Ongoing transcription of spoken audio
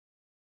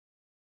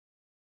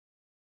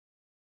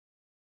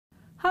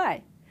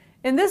Hi.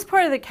 In this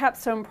part of the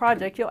capstone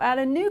project, you'll add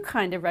a new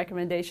kind of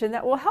recommendation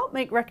that will help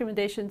make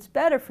recommendations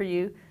better for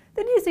you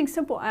than using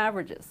simple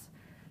averages.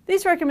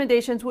 These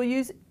recommendations will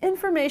use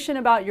information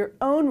about your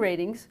own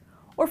ratings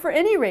or for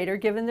any rater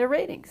given their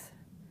ratings.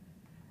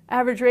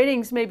 Average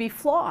ratings may be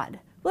flawed.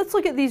 Let's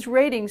look at these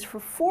ratings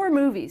for 4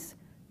 movies: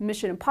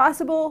 Mission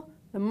Impossible,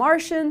 The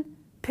Martian,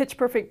 Pitch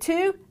Perfect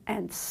 2,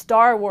 and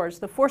Star Wars: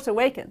 The Force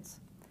Awakens.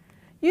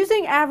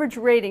 Using average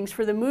ratings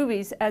for the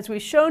movies as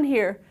we've shown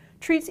here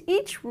treats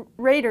each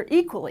rater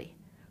equally,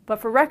 but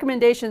for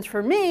recommendations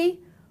for me,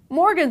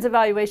 Morgan's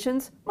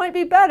evaluations might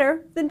be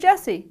better than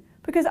Jesse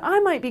because I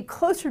might be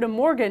closer to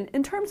Morgan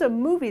in terms of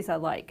movies I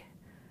like.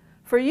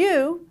 For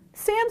you,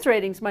 Sam's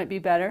ratings might be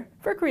better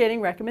for creating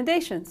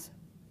recommendations.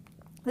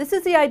 This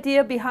is the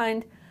idea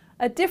behind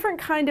a different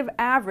kind of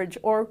average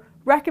or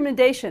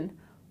recommendation,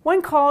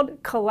 one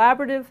called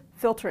collaborative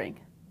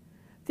filtering.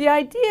 The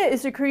idea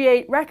is to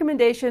create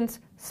recommendations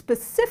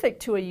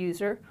specific to a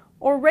user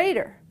or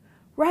rater,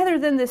 rather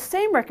than the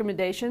same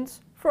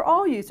recommendations for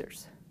all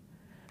users.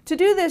 To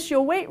do this,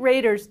 you'll weight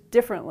raters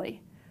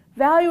differently,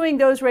 valuing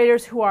those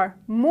raters who are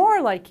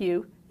more like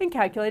you in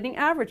calculating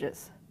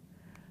averages.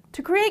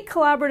 To create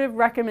collaborative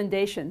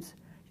recommendations,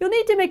 you'll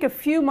need to make a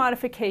few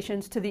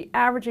modifications to the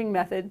averaging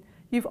method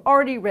you've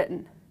already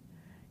written.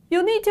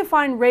 You'll need to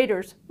find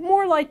raters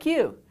more like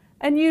you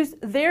and use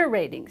their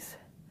ratings.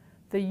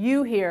 The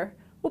 "you" here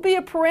will be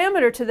a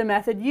parameter to the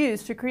method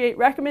used to create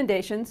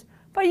recommendations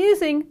by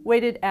using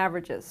weighted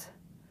averages.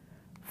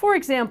 For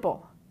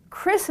example,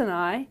 Chris and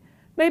I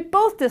may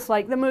both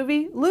dislike the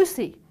movie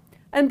Lucy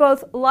and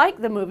both like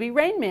the movie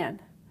Rain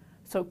Man.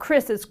 So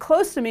Chris is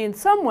close to me in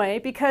some way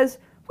because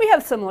we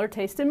have similar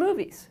taste in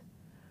movies.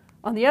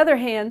 On the other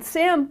hand,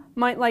 Sam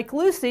might like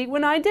Lucy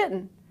when I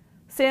didn't.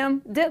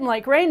 Sam didn't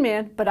like Rain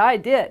Man, but I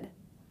did.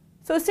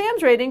 So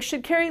Sam's ratings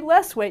should carry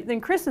less weight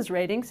than Chris's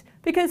ratings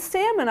because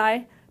Sam and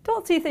I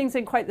don't see things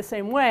in quite the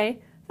same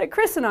way that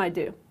Chris and I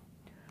do.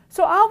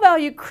 So I'll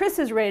value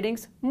Chris's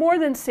ratings more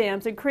than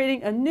Sam's in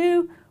creating a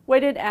new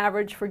weighted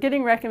average for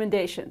getting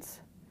recommendations.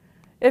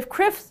 If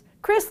Chris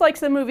likes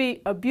the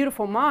movie A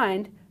Beautiful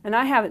Mind and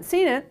I haven't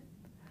seen it,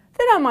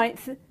 then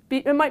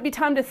it might be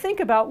time to think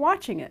about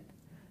watching it.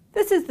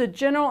 This is the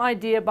general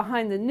idea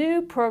behind the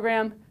new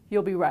program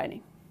you'll be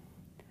writing.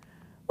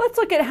 Let's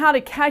look at how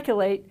to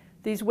calculate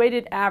these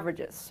weighted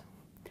averages.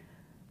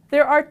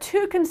 There are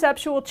 2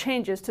 conceptual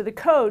changes to the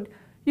code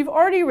you've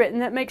already written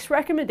that makes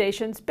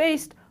recommendations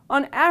based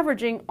on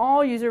averaging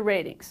all user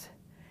ratings.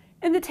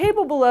 In the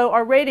table below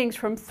are ratings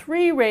from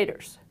 3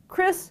 raters: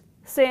 Chris,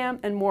 Sam,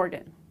 and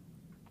Morgan.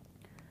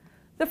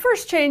 The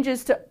first change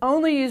is to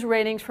only use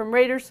ratings from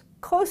raters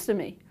close to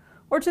me,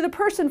 or to the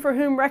person for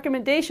whom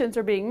recommendations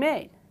are being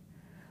made.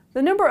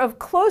 The number of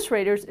close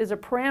raters is a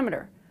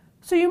parameter,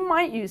 so you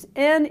might use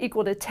n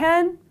equal to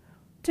 10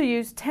 to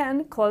use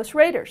 10 close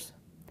raters.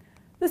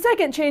 The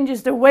second change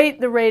is to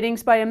weight the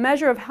ratings by a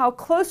measure of how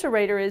close a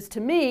rater is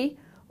to me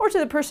or to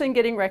the person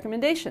getting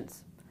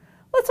recommendations.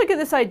 Let's look at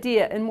this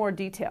idea in more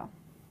detail.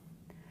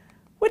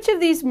 Which of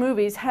these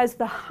movies has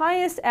the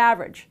highest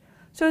average,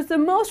 so is the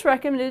most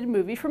recommended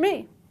movie for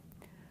me?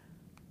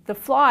 The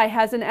Fly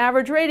has an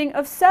average rating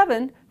of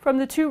 7 from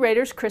the 2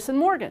 raters Chris and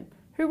Morgan,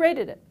 who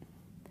rated it.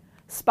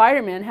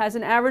 Spider-Man has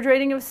an average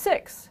rating of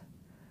 6.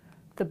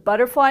 The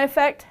Butterfly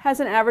Effect has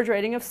an average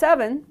rating of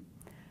 7.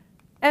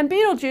 And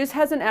Beetlejuice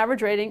has an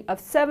average rating of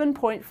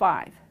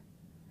 7.5.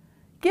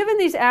 Given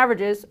these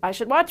averages, I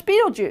should watch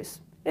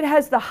Beetlejuice. It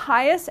has the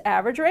highest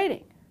average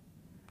rating.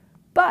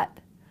 But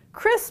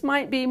Chris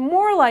might be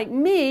more like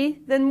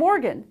me than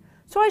Morgan,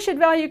 so I should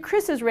value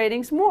Chris's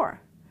ratings more.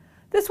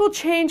 This will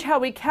change how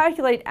we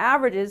calculate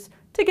averages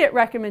to get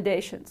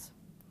recommendations.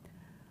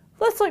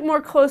 Let's look more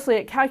closely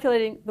at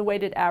calculating the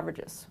weighted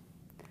averages.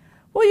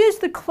 We'll use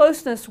the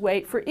closeness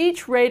weight for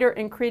each rater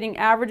in creating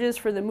averages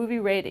for the movie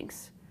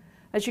ratings.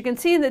 As you can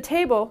see in the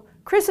table,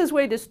 Chris's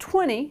weight is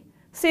 20,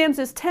 Sam's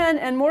is 10,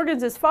 and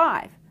Morgan's is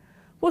 5.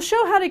 We'll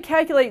show how to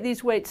calculate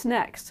these weights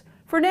next.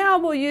 For now,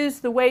 we'll use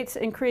the weights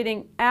in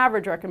creating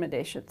average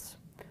recommendations.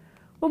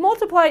 We'll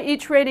multiply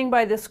each rating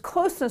by this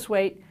closeness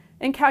weight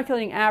in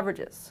calculating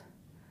averages.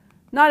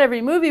 Not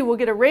every movie will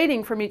get a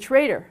rating from each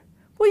rater.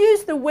 We'll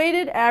use the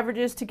weighted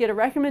averages to get a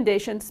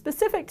recommendation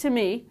specific to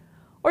me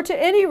or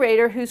to any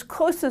rater whose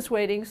closeness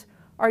weightings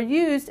are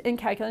used in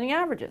calculating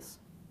averages.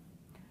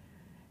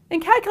 In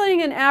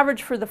calculating an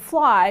average for The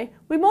Fly,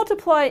 we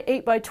multiply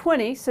 8 by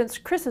 20 since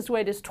Chris's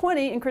weight is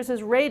 20 and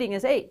Chris's rating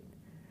is 8.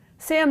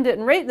 Sam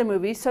didn't rate the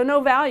movie, so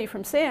no value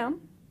from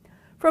Sam.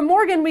 From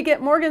Morgan, we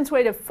get Morgan's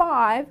weight of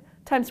 5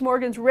 times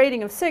Morgan's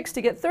rating of 6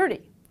 to get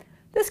 30.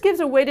 This gives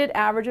a weighted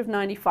average of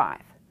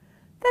 95.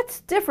 That's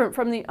different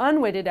from the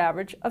unweighted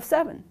average of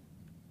 7.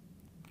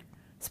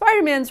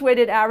 Spider-Man's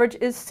weighted average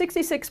is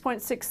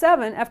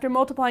 66.67 after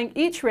multiplying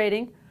each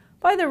rating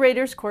by the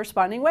rater's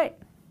corresponding weight.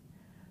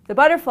 The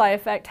Butterfly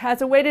Effect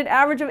has a weighted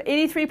average of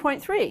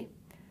 83.3,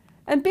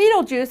 and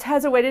Beetlejuice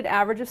has a weighted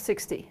average of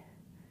 60.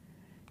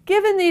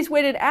 Given these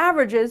weighted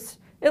averages,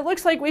 it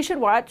looks like we should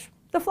watch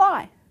The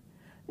Fly.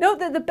 Note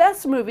that the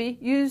best movie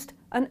used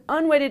An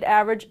unweighted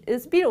average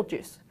is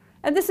Beetlejuice,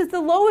 and this is the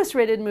lowest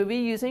rated movie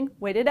using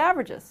weighted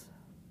averages.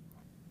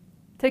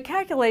 To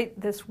calculate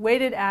this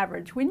weighted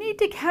average, we need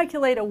to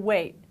calculate a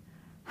weight,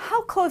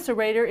 how close a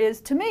rater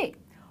is to me,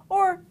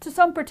 or to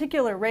some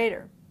particular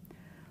rater.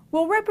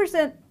 We'll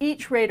represent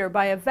each rater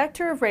by a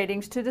vector of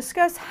ratings to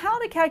discuss how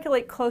to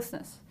calculate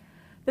closeness.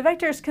 The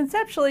vector is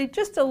conceptually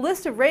just a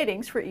list of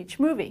ratings for each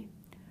movie.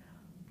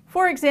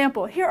 For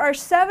example, here are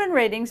 7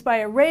 ratings by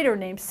a rater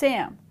named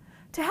Sam.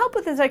 To help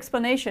with this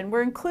explanation,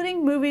 we're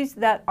including movies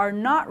that are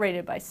not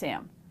rated by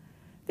Sam.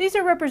 These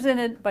are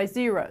represented by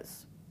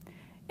zeros.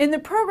 In the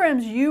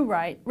programs you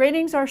write,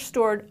 ratings are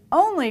stored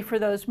only for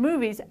those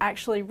movies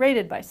actually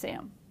rated by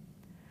Sam.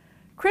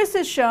 Chris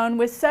is shown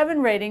with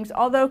 7 ratings,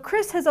 although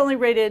Chris has only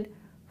rated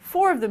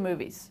 4 of the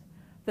movies.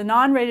 The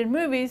non-rated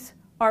movies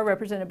are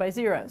represented by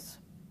zeros.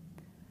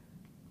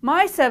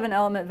 My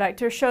 7-element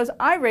vector shows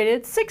I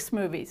rated 6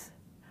 movies.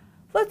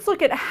 Let's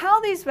look at how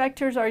these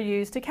vectors are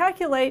used to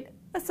calculate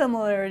a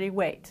similarity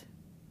weight.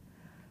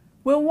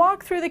 We'll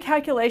walk through the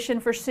calculation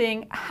for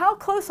seeing how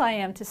close I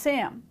am to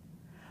Sam.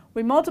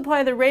 We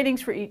multiply the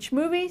ratings for each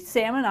movie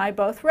Sam and I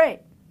both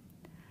rate.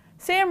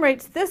 Sam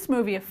rates this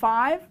movie a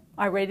 5,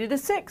 I rated a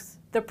 6.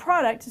 The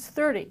product is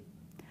 30.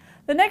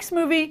 The next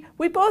movie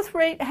we both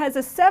rate has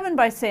a 7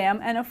 by Sam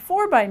and a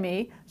 4 by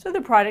me, so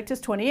the product is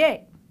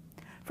 28.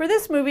 For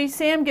this movie,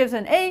 Sam gives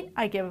an 8,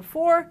 I give a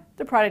 4,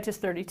 the product is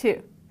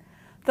 32.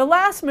 The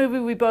last movie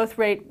we both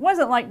rate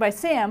wasn't liked by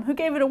Sam, who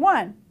gave it a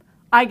 1.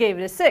 I gave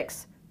it a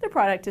 6, the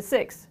product is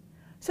 6.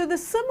 So the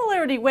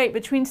similarity weight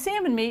between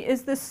Sam and me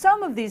is the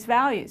sum of these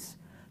values,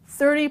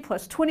 30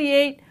 plus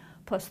 28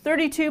 plus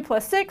 32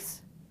 plus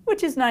 6,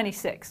 which is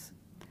 96.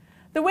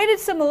 The weighted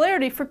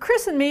similarity for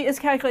Chris and me is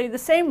calculated the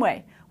same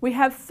way. We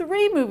have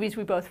 3 movies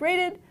we both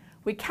rated.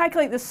 We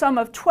calculate the sum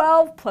of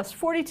 12 plus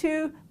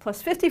 42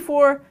 plus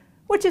 54,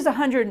 which is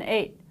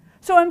 108.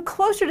 So I'm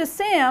closer to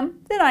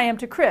Sam than I am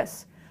to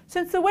Chris,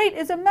 since the weight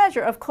is a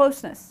measure of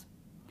closeness.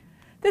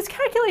 This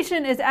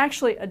calculation is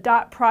actually a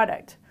dot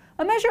product,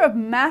 a measure of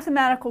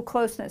mathematical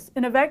closeness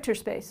in a vector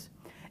space.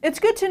 It's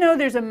good to know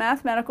there's a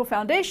mathematical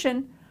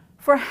foundation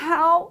for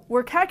how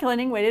we're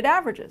calculating weighted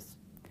averages.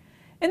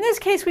 In this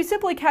case, we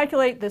simply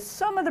calculate the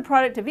sum of the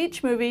product of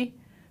each movie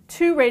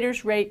 2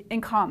 raters rate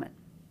in common.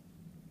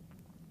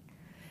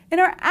 In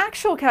our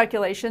actual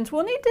calculations,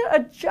 we'll need to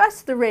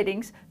adjust the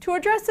ratings to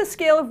address the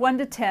scale of 1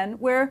 to 10,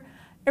 where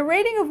a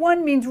rating of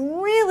 1 means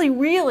really,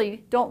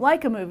 really don't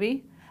like a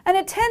movie, and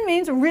a 10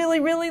 means really,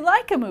 really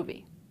like a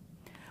movie.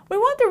 We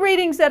want the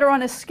ratings that are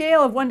on a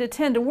scale of 1 to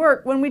 10 to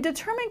work when we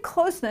determine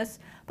closeness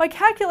by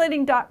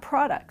calculating dot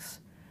products.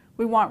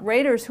 We want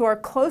raters who are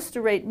close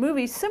to rate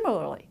movies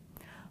similarly.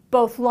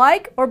 Both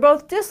like or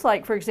both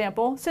dislike, for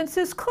example, since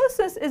this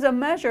closeness is a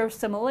measure of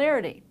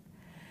similarity.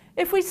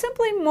 If we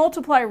simply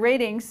multiply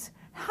ratings,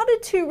 how do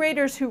 2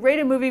 raters who rate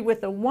a movie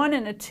with a 1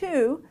 and a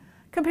 2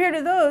 compare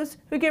to those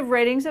who give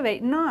ratings of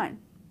 8 and 9?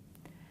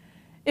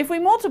 If we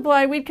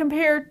multiply, we'd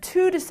compare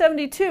 2 to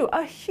 72,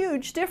 a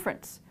huge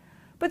difference.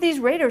 But these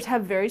raters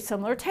have very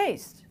similar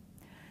tastes.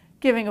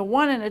 Giving a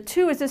 1 and a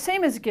 2 is the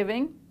same as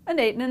giving an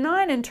 8 and a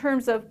 9 in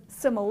terms of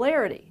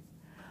similarity.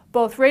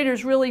 Both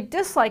raters really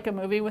dislike a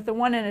movie with a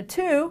 1 and a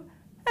 2,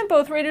 and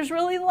both raters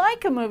really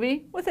like a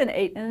movie with an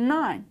 8 and a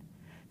 9.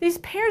 These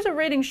pairs of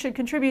ratings should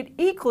contribute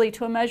equally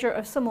to a measure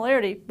of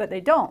similarity, but they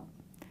don't.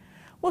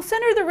 We'll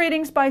center the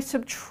ratings by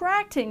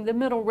subtracting the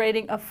middle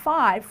rating of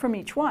 5 from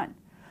each one.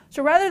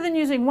 So rather than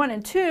using 1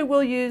 and 2,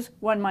 we'll use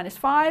 1 minus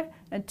 5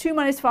 and 2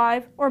 minus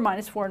 5, or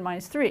minus 4 and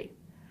minus 3.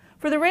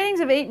 For the ratings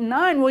of 8 and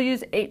 9, we'll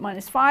use 8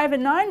 minus 5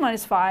 and 9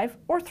 minus 5,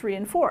 or 3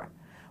 and 4.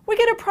 We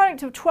get a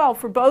product of 12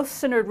 for both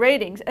centered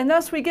ratings, and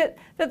thus we get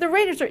that the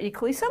raters are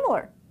equally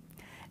similar.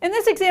 In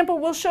this example,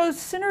 we'll show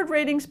centered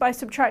ratings by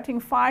subtracting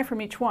 5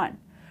 from each one.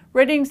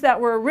 Ratings that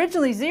were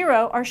originally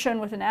 0 are shown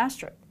with an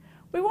asterisk.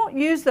 We won't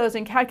use those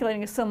in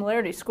calculating a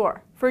similarity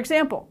score. For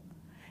example,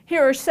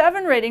 here are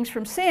 7 ratings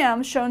from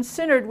Sam shown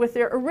centered with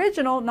their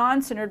original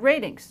non-centered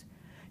ratings.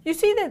 You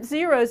see that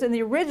zeros in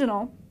the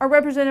original are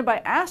represented by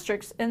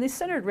asterisks in the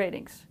centered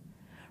ratings.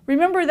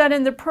 Remember that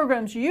in the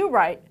programs you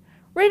write,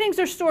 ratings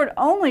are stored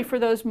only for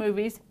those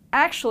movies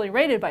actually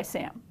rated by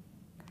Sam.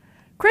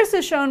 Chris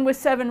is shown with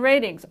 7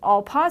 ratings,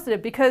 all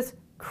positive because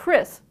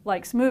Chris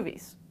likes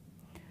movies.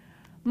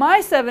 My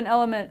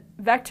 7-element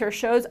vector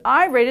shows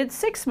I rated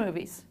 6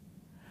 movies.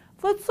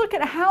 Let's look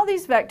at how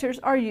these vectors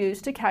are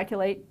used to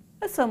calculate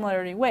a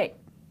similarity weight.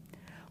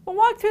 We'll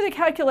walk through the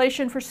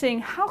calculation for seeing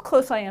how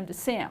close I am to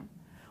Sam.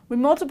 We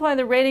multiply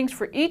the ratings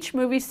for each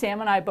movie Sam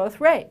and I both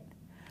rate.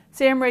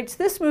 Sam rates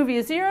this movie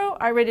a 0,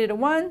 I rated a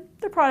 1,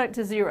 the product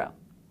is 0.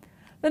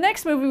 The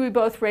next movie we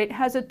both rate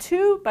has a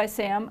 2 by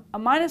Sam, a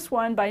minus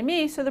 1 by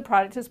me, so the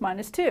product is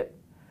minus 2.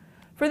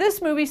 For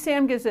this movie,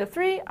 Sam gives it a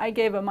 3, I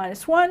gave a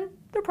minus 1,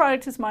 the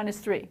product is minus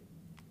 3.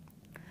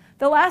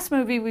 The last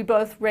movie we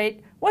both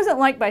rate wasn't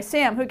liked by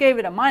Sam, who gave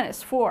it a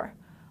minus 4.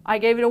 I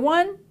gave it a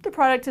 1, the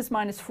product is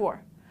minus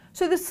 4.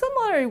 So the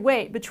similarity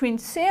weight between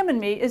Sam and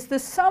me is the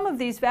sum of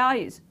these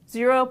values,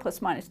 0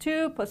 plus minus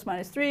 2 plus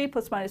minus 3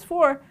 plus minus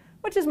 4,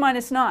 which is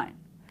minus 9.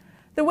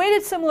 The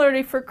weighted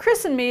similarity for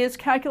Chris and me is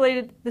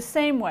calculated the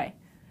same way.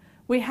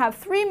 We have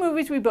 3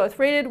 movies we both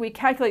rated. We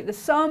calculate the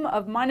sum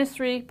of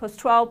 -3 plus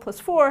 12 plus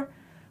 4,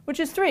 which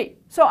is 3.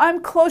 So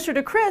I'm closer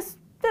to Chris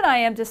than I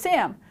am to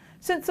Sam,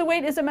 since the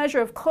weight is a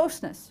measure of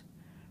closeness.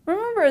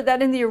 Remember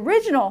that in the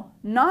original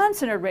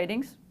non-centered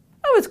ratings,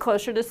 I was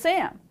closer to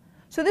Sam.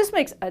 So this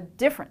makes a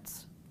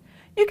difference.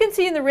 You can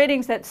see in the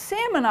ratings that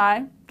Sam and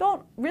I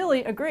don't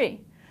really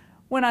agree.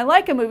 When I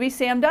like a movie,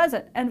 Sam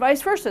doesn't, and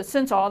vice versa,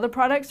 since all the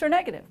products are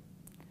negative.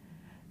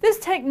 This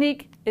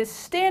technique is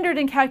standard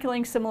in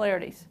calculating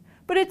similarities,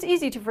 but it's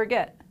easy to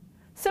forget.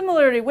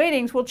 Similarity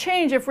weightings will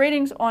change if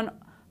ratings on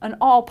an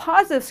all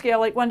positive scale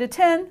like 1 to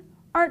 10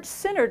 aren't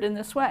centered in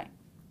this way.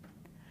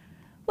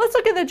 Let's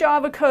look at the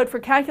Java code for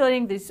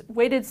calculating these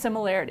weighted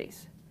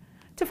similarities.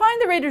 To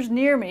find the raters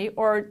near me,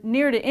 or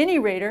near to any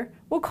rater,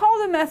 we'll call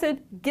the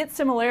method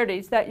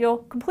getSimilarities that you'll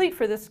complete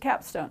for this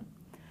capstone.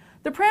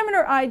 The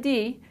parameter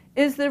ID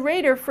is the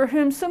rater for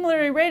whom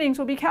similarity ratings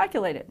will be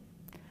calculated.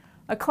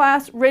 A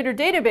class rater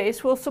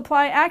database will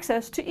supply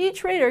access to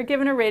each rater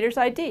given a rater's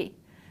ID.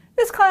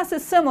 This class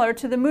is similar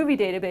to the movie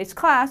database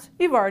class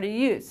you've already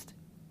used.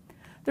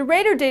 The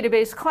rater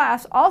database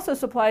class also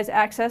supplies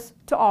access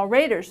to all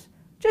raters,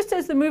 just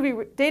as the movie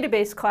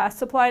database class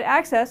supplied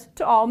access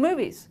to all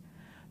movies,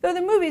 though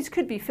the movies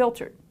could be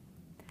filtered.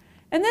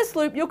 In this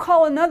loop, you'll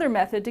call another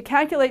method to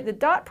calculate the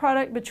dot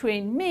product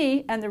between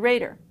me and the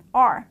rater,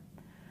 R.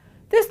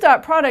 This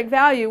dot product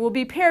value will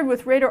be paired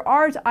with rater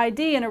R's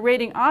ID in a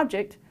rating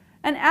object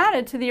and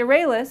added to the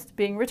array list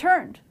being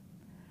returned.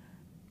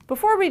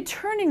 Before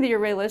returning the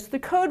array list, the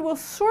code will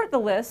sort the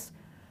list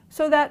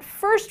so that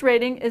first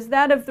rating is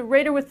that of the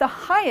rater with the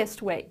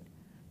highest weight,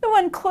 the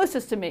one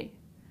closest to me.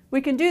 We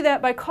can do that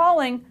by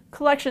calling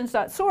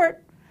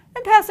collections.sort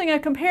and passing a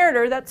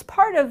comparator that's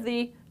part of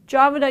the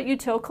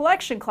java.util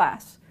collection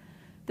class.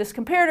 This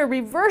comparator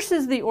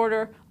reverses the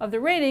order of the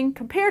rating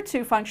compared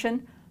to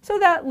function, so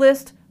that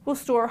list will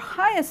store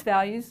highest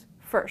values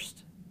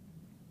first.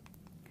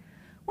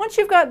 Once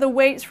you've got the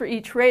weights for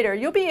each rater,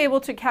 you'll be able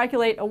to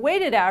calculate a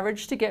weighted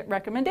average to get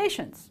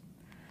recommendations.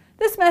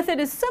 This method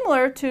is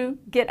similar to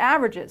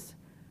getAverages,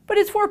 but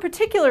it's for a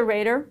particular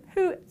rater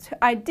whose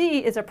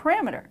ID is a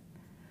parameter.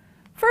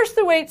 First,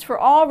 the weights for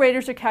all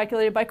raters are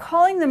calculated by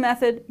calling the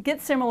method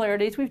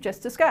getSimilarities we've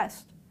just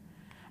discussed.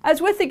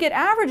 As with the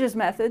getAverages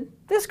method,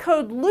 this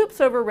code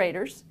loops over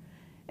raters.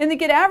 In the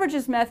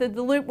getAverages method,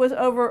 the loop was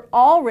over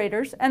all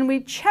raters, and we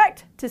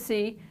checked to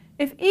see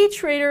if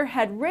each rater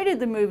had rated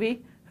the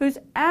movie whose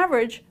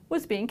average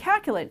was being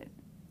calculated.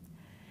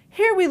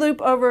 Here we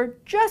loop over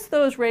just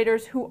those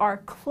raters who are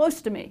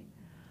close to me,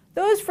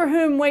 those for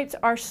whom weights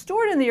are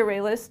stored in the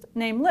array list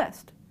named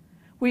list.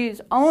 We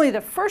use only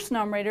the first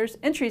num-raters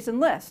entries in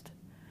list,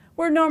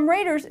 where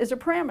num-raters is a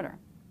parameter.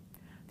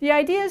 The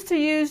idea is to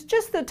use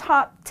just the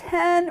top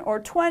 10 or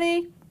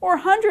 20 or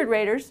 100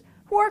 raters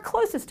who are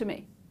closest to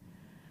me.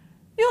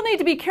 You'll need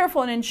to be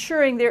careful in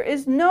ensuring there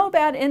is no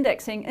bad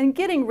indexing and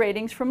getting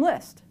ratings from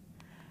list.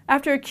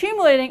 After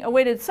accumulating a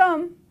weighted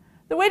sum,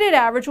 the weighted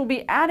average will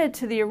be added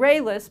to the array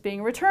list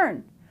being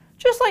returned,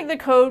 just like the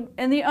code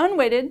in the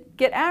unweighted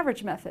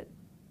getAverage method.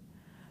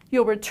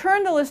 You'll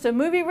return the list of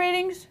movie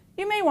ratings.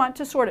 You may want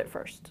to sort it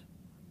first.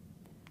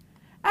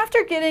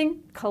 After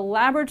getting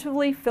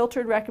collaboratively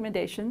filtered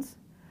recommendations,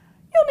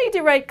 you'll need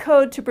to write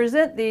code to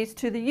present these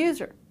to the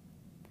user.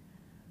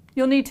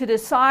 You'll need to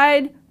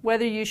decide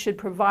whether you should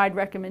provide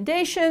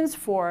recommendations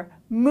for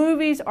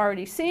movies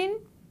already seen.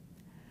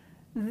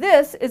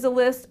 This is a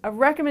list of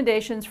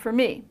recommendations for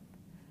me,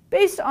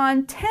 based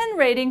on 10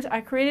 ratings I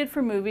created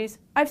for movies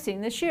I've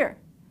seen this year.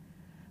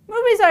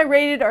 Movies I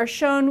rated are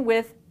shown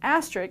with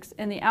asterisks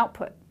in the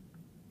output.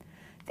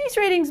 These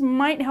ratings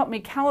might help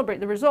me calibrate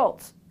the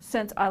results.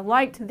 Since I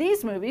liked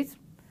these movies,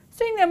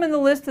 seeing them in the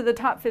list of the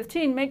top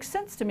 15 makes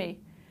sense to me,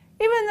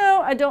 even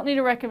though I don't need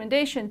a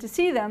recommendation to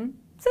see them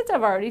since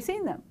I've already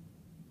seen them.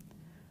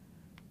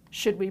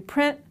 Should we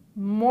print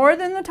more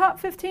than the top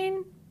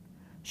 15?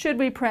 Should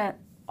we print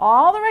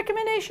all the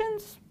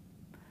recommendations?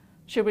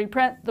 Should we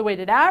print the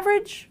weighted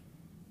average?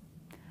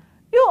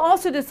 You'll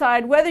also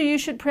decide whether you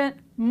should print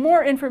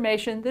more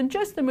information than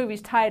just the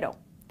movie's title.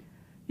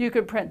 You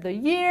could print the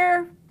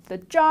year,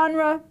 the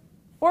genre,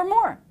 or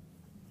more.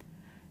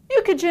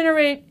 You could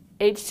generate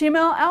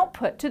HTML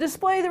output to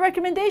display the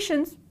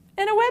recommendations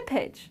in a web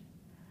page.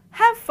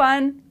 Have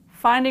fun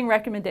finding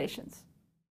recommendations.